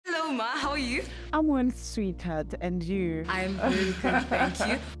Hello, Ma. How are you? I'm one, sweetheart, and you? I'm very good, thank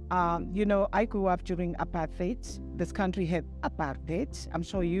you. I grew up during apartheid. This country had apartheid. I'm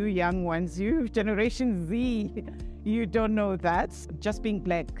sure you young ones, you Generation Z, you don't know that. Just being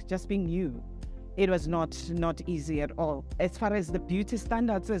black, just being you, it was not easy at all. As far as the beauty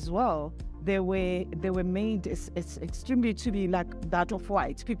standards as well, they were made as extremely to be like that of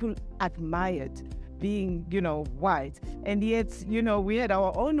white. People admired being, white. And yet, we had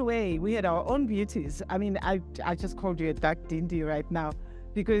our own way. We had our own beauties. I mean, I just called you a dark dindy right now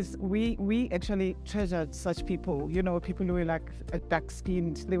because we actually treasured such people, people who were like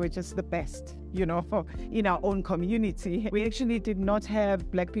dark-skinned. They were just the best, in our own community. We actually did not have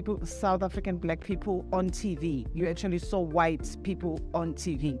black people, South African black people on TV. You actually saw white people on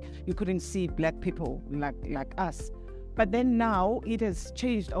TV. You couldn't see black people like us. But then now it has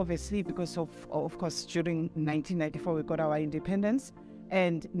changed, obviously, because of course, during 1994, we got our independence.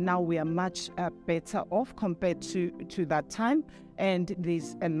 And now we are much better off compared to that time. And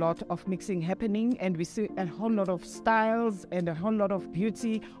there's a lot of mixing happening. And we see a whole lot of styles and a whole lot of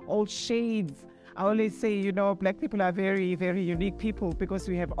beauty, all shades. I always say, black people are very, very unique people because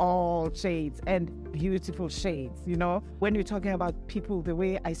we have all shades and beautiful shades, When we're talking about people, the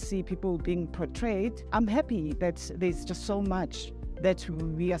way I see people being portrayed, I'm happy that there's just so much that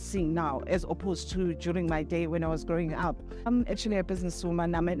we are seeing now as opposed to during my day when I was growing up. I'm actually a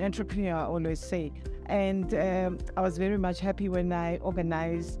businesswoman. I'm an entrepreneur, I always say. And I was very much happy when I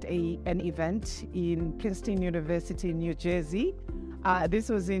organized an event in Princeton University in New Jersey. This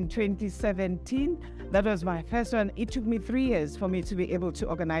was in 2017. That was my first one. It took me 3 years for me to be able to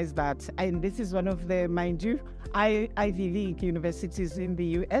organize that. And this is one of the, mind you, Ivy League universities in the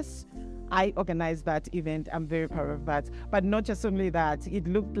US. I organized that event. I'm very proud of that. But not just only that, it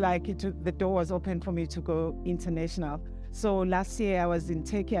looked like the door was open for me to go international. So last year I was in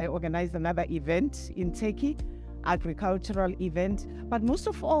Turkey. I organized another event in Turkey, agricultural event. But most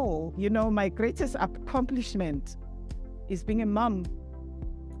of all, my greatest accomplishment is being a mom,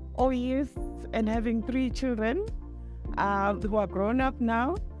 all years, and having 3 children who are grown up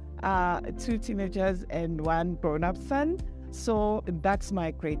now, 2 teenagers and 1 grown-up son. So that's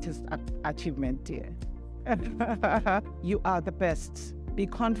my greatest achievement here. You are the best. Be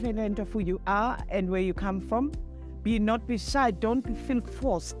confident of who you are and where you come from. Not be shy. Don't feel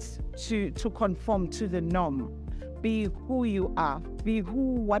forced to conform to the norm. Be who you are. Be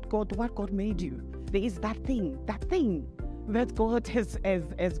what God made you. There is that thing that God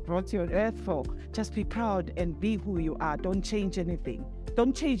has brought you on earth for. Just be proud and be who you are. Don't change anything.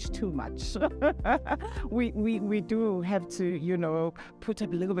 Don't change too much. we do have to, put a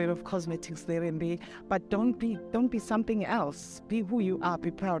little bit of cosmetics there and there, but don't be something else. Be who you are.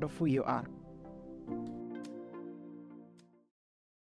 Be proud of who you are.